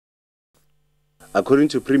According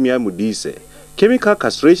to Premier Modise, chemical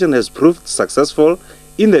castration has proved successful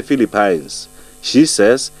in the Philippines. She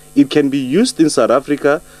says it can be used in South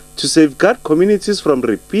Africa to safeguard communities from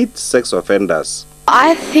repeat sex offenders.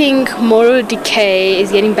 I think moral decay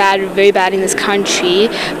is getting very bad in this country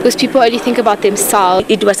because people only think about themselves.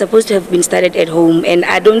 It was supposed to have been started at home, and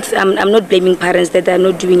I'm not blaming parents that they're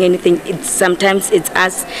not doing anything. Sometimes it's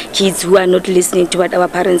us kids who are not listening to what our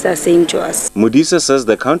parents are saying to us. Modise says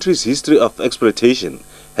the country's history of exploitation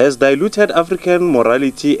has diluted African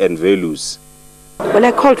morality and values. Well,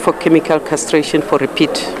 I called for chemical castration for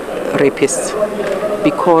repeat rapists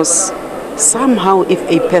because somehow if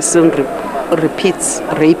a person repeats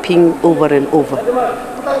raping over and over,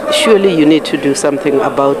 surely you need to do something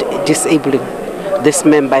about disabling this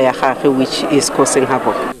member which is causing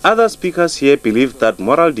havoc. Other speakers here believe that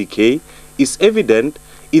moral decay is evident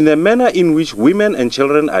in the manner in which women and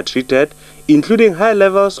children are treated, including high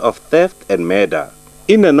levels of theft and murder.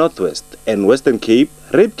 In the Northwest and Western Cape,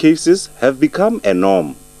 rape cases have become a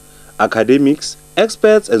norm. Academics,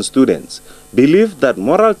 experts and students believe that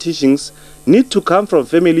moral teachings need to come from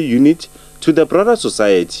family unit to the broader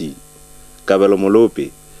society. Kabelo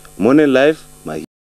Molope, Morning Live,